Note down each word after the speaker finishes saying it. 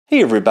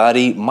Hey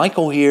everybody,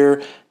 Michael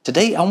here.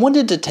 Today I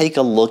wanted to take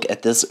a look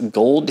at this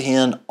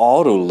GoldHEN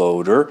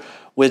Autoloader,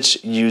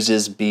 which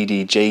uses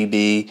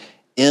BDJB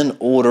in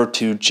order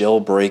to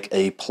jailbreak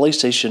a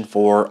PlayStation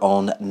 4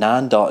 on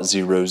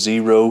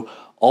 9.00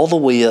 all the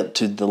way up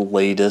to the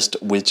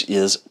latest, which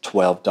is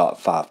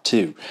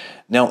 12.52.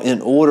 Now,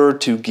 in order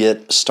to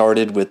get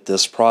started with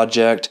this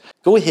project,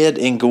 go ahead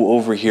and go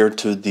over here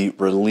to the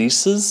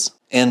releases.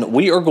 And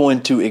we are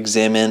going to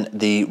examine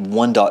the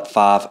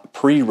 1.5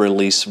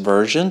 pre-release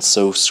version.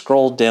 So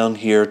scroll down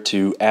here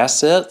to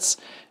Assets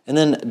and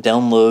then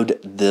download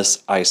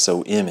this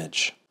ISO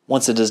image.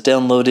 Once it is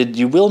downloaded,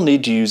 you will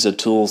need to use a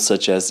tool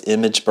such as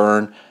Image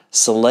Burn,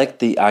 select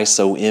the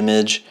ISO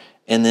image,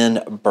 and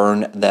then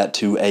burn that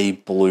to a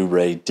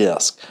Blu-ray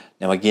disc.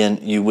 Now again,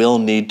 you will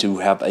need to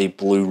have a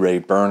Blu-ray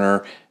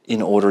burner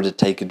in order to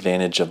take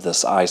advantage of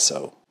this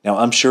ISO. Now,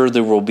 I'm sure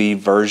there will be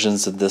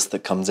versions of this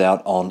that comes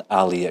out on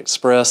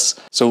AliExpress.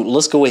 So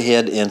let's go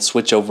ahead and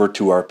switch over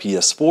to our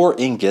PS4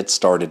 and get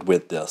started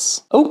with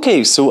this.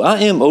 Okay, so I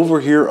am over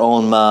here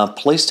on my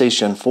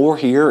PlayStation 4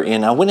 here,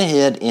 and I went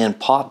ahead and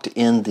popped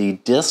in the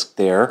disc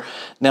there.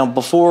 Now,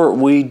 before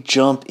we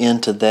jump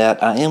into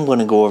that, I am going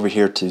to go over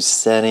here to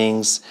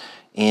Settings,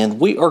 and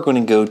we are going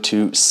to go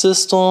to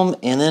System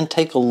and then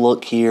take a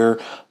look here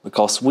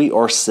because we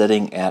are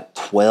setting at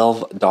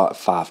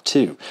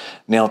 12.52.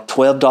 Now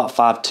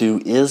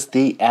 12.52 is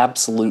the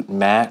absolute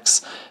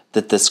max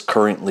that this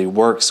currently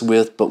works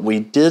with, but we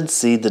did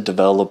see the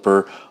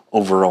developer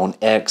over on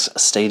X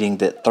stating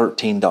that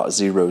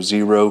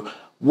 13.00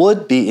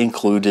 would be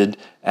included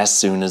as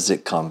soon as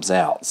it comes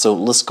out. So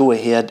let's go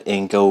ahead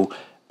and go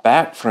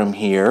back from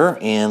here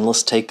and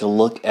let's take a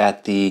look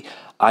at the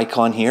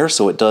icon here.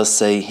 So it does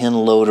say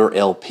GoldHEN Autoloader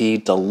LP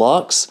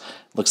Deluxe.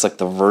 Looks like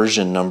the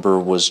version number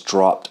was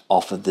dropped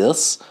off of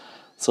this.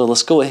 So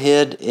let's go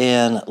ahead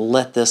and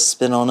let this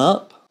spin on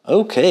up.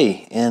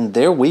 Okay, and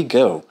there we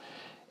go.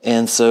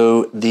 And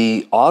so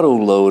the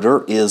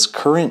autoloader is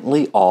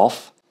currently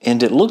off,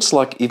 and it looks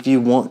like if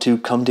you want to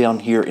come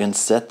down here and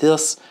set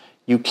this,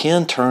 you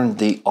can turn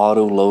the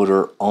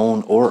autoloader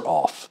on or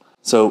off.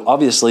 So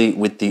obviously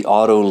with the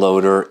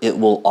autoloader, it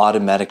will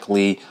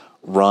automatically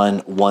run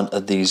one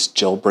of these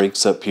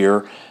jailbreaks up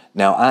here.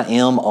 Now I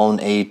am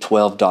on a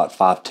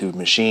 12.52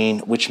 machine,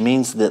 which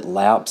means that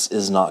LAPS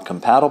is not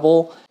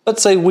compatible. But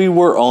say we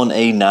were on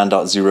a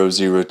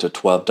 9.00 to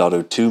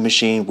 12.02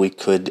 machine, we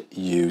could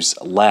use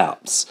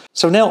LAPS.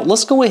 So now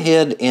let's go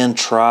ahead and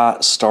try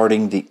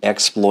starting the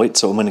exploit.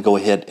 So I'm going to go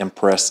ahead and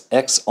press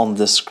X on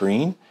this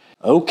screen.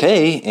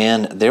 Okay,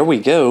 and there we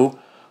go.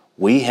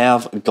 We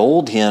have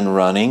GoldHEN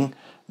running.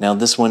 Now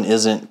this one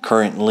isn't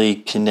currently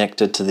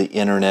connected to the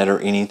internet or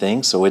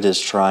anything, so it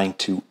is trying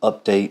to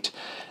update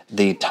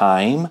the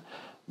time.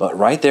 But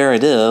right there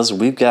it is.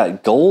 We've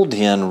got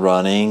GoldHEN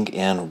running,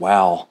 and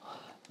wow,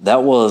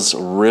 that was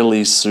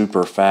really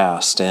super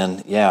fast.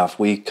 And yeah, if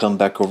we come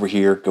back over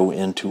here, go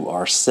into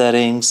our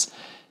settings,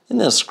 and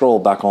then scroll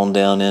back on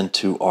down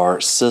into our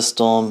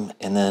system,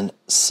 and then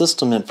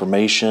system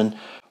information,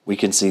 we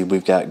can see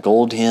we've got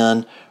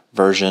GoldHEN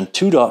version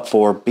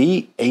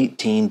 2.4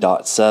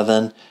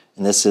 B18.7.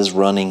 and this is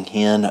running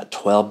GoldHEN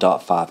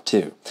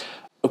 12.52.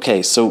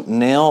 Okay, so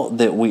now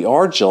that we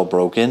are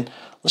jailbroken,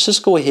 let's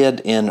just go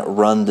ahead and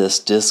run this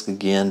disk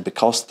again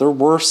because there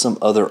were some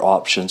other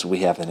options we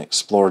haven't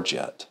explored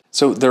yet.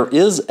 So there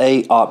is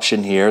a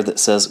option here that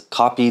says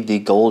copy the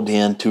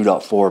GoldHEN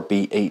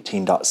 2.4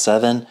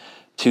 B18.7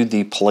 to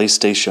the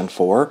PlayStation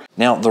 4.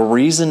 Now the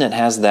reason it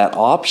has that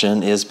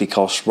option is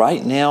because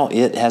right now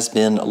it has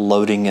been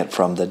loading it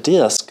from the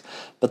disk,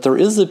 but there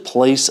is a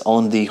place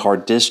on the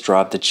hard disk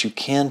drive that you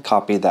can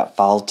copy that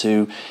file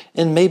to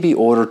in maybe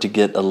order to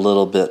get a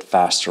little bit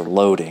faster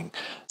loading.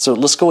 So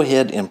let's go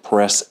ahead and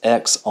press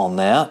X on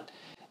that,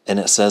 and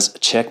it says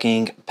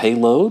checking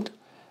payload,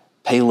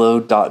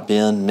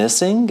 payload.bin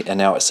missing, and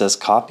now it says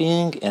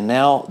copying, and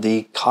now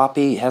the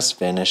copy has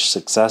finished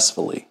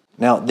successfully.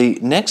 Now the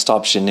next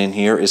option in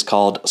here is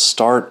called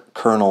Start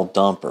Kernel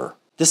Dumper.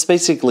 This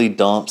basically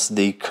dumps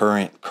the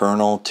current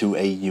kernel to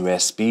a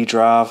USB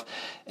drive.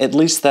 At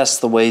least that's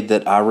the way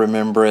that I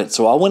remember it.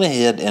 So I went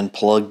ahead and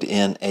plugged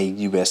in a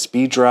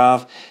USB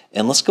drive,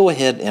 and let's go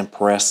ahead and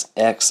press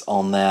X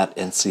on that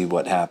and see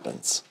what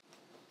happens.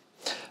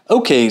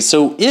 Okay,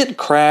 so it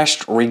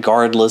crashed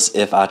regardless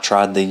if I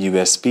tried the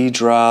USB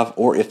drive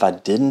or if I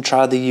didn't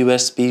try the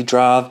USB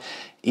drive.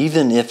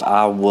 Even if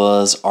I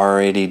was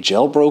already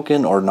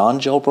jailbroken or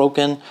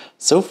non-jailbroken,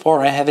 so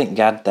far I haven't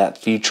got that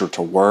feature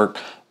to work,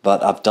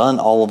 but I've done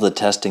all of the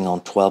testing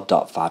on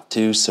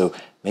 12.52, so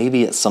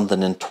maybe it's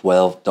something in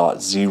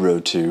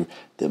 12.02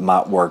 that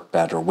might work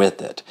better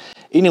with it.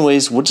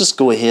 Anyways, we'll just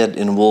go ahead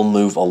and we'll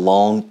move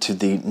along to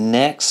the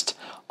next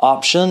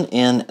option,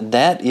 and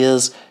that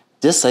is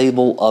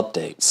disable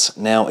updates.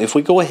 Now, if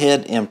we go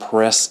ahead and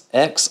press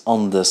X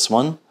on this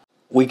one,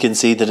 we can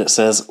see that it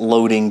says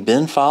loading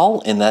bin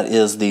file, and that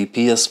is the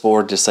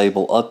PS4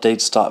 disable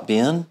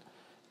updates.bin.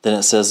 Then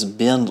it says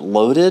bin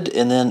loaded,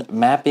 and then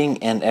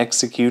mapping and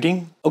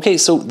executing. Okay,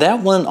 so that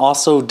one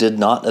also did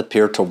not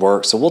appear to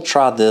work, so we'll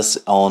try this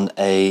on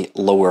a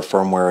lower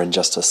firmware in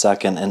just a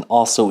second. And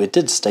also it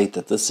did state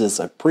that this is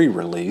a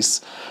pre-release.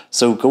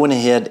 So going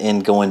ahead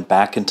and going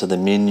back into the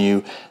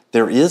menu,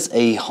 there is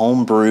a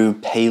homebrew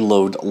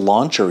payload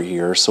launcher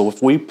here. So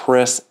if we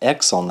press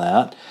X on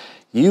that,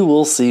 you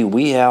will see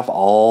we have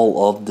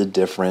all of the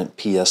different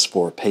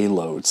PS4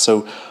 payloads.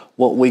 So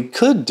what we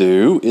could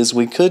do is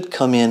we could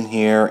come in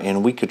here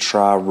and we could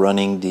try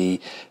running the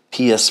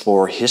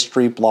PS4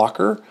 history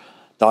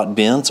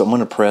blocker.bin. So I'm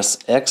going to press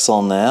X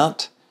on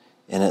that,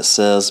 and it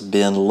says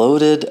bin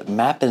loaded,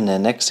 mapping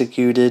and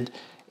executed.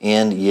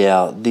 And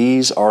yeah,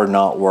 these are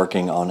not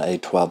working on a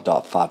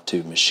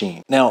 12.52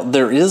 machine. Now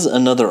there is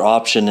another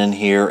option in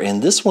here,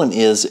 and this one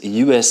is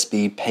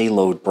USB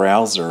payload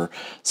browser.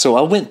 So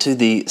I went to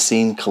the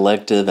Scene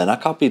Collective and I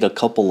copied a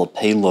couple of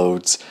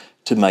payloads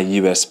to my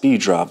USB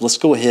drive. Let's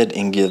go ahead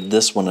and give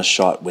this one a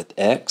shot with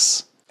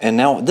X. And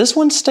now this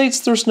one states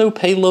there's no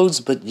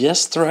payloads, but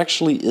yes, there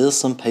actually is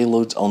some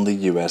payloads on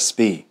the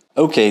USB.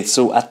 Okay,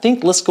 so I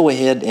think let's go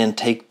ahead and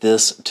take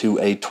this to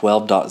a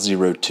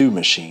 12.02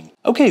 machine.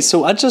 Okay,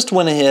 so I just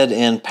went ahead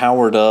and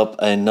powered up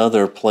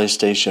another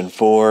PlayStation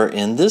 4,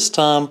 and this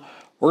time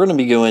we're going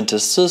to be going to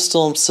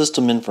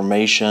System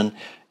Information,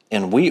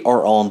 and we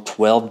are on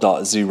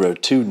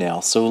 12.02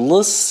 now. So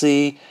let's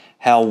see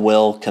how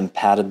well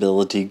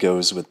compatibility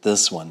goes with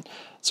this one.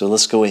 So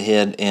let's go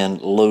ahead and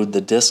load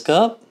the disk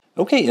up.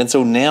 Okay, and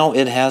so now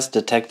it has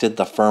detected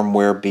the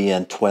firmware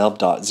being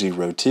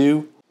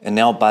 12.02. And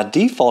now by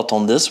default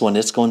on this one,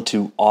 it's going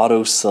to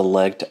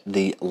auto-select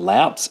the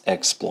lapse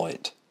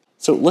exploit.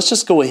 So let's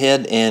just go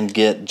ahead and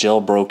get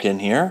jailbroke in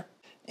here.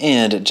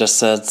 And it just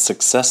said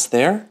success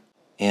there.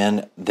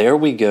 And there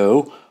we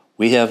go.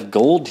 We have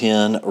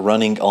GoldHEN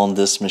running on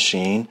this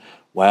machine.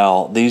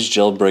 Wow, these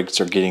jailbreaks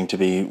are getting to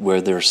be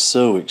where they're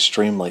so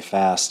extremely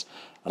fast.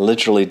 I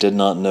literally did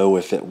not know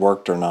if it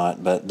worked or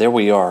not, but there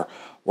we are.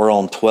 We're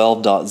on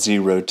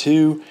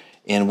 12.02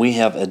 and we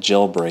have a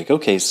jailbreak.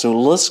 Okay, so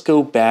let's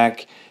go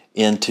back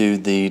into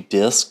the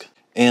disk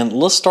and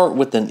let's start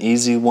with an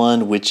easy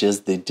one, which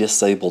is the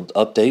disabled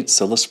update.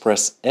 So let's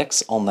press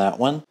X on that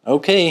one.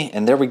 Okay,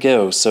 and there we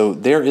go. So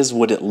there is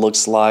what it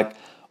looks like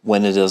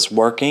when it is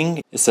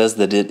working. It says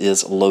that it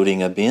is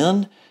loading a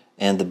bin,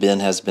 and the bin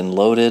has been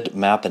loaded,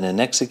 mapping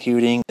and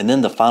executing. And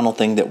then the final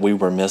thing that we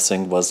were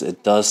missing was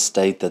it does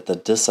state that the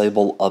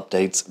disable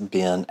updates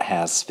bin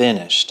has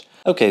finished.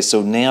 Okay,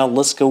 so now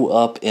let's go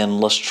up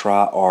and let's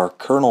try our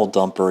kernel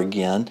dumper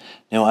again.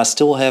 Now I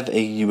still have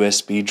a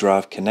USB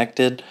drive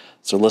connected,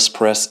 so let's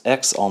press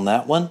X on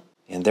that one,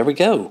 and there we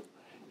go.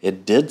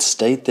 It did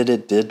state that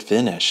it did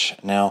finish.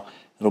 Now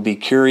it'll be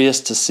curious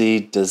to see,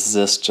 does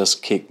this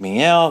just kick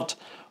me out,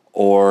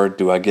 or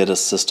do I get a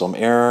system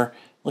error?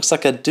 Looks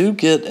like I do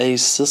get a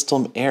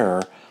system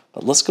error,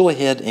 but let's go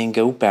ahead and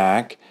go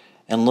back.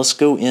 And let's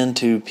go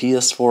into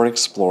PS4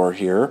 Explorer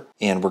here,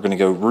 and we're going to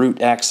go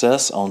root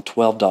access on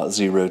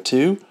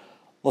 12.02.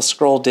 Let's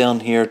scroll down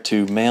here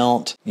to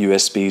mount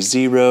USB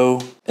 0.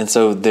 And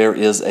so there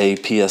is a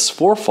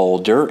PS4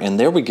 folder, and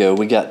there we go.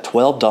 We got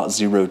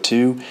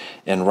 12.02,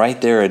 and right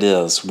there it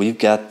is. We've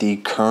got the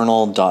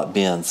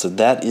kernel.bin. So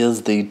that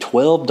is the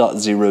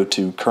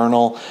 12.02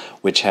 kernel,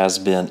 which has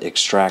been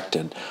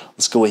extracted.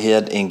 Let's go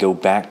ahead and go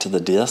back to the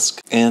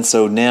disk. And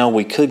so now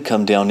we could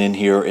come down in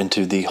here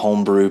into the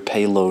homebrew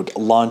payload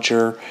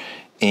launcher.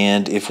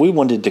 And if we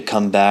wanted to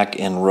come back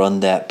and run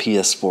that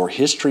PS4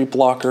 history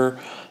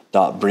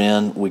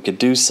blocker.bin, we could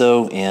do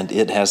so, and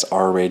it has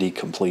already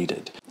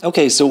completed.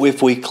 Okay, so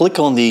if we click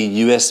on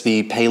the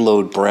USB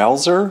payload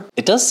browser,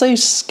 it does say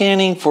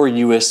scanning for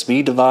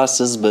USB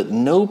devices, but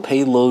no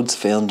payloads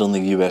found on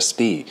the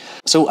USB.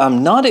 So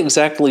I'm not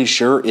exactly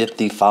sure if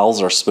the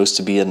files are supposed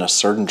to be in a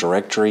certain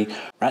directory.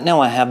 Right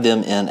now I have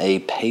them in a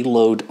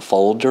payload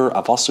folder.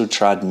 I've also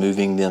tried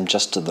moving them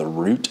just to the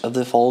root of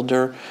the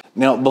folder.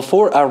 Now,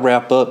 before I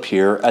wrap up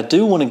here, I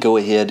do want to go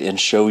ahead and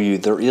show you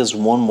there is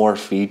one more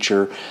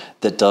feature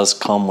that does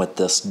come with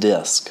this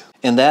disk.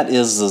 And that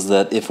is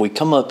that if we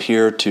come up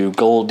here to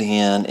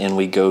GoldHEN and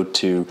we go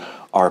to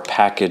our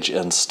package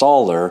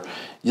installer,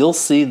 you'll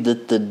see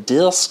that the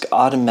disk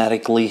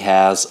automatically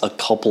has a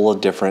couple of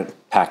different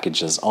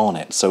packages on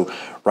it. So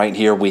right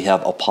here we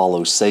have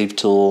Apollo Save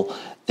Tool,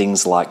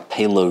 things like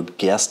Payload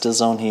Guest is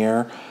on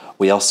here.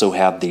 We also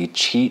have the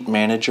Cheat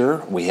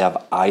Manager, we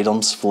have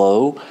Items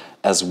Flow,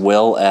 as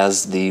well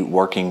as the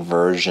working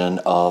version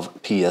of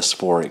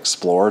PS4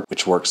 Explorer,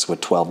 which works with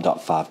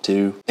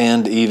 12.52.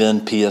 And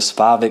even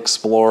PS5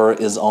 Explorer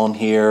is on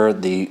here.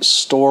 The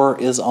store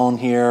is on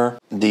here.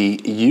 The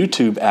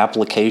YouTube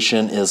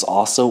application is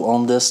also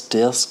on this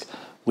disk,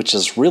 which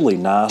is really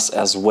nice,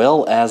 as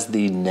well as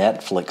the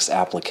Netflix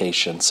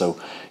application.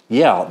 So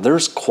yeah,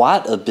 there's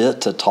quite a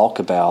bit to talk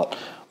about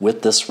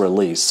with this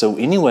release. So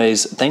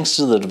anyways, thanks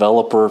to the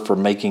developer for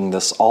making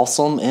this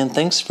awesome, and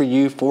thanks for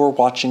you for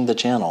watching the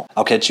channel.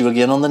 I'll catch you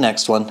again on the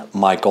next one.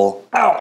 Michael, out.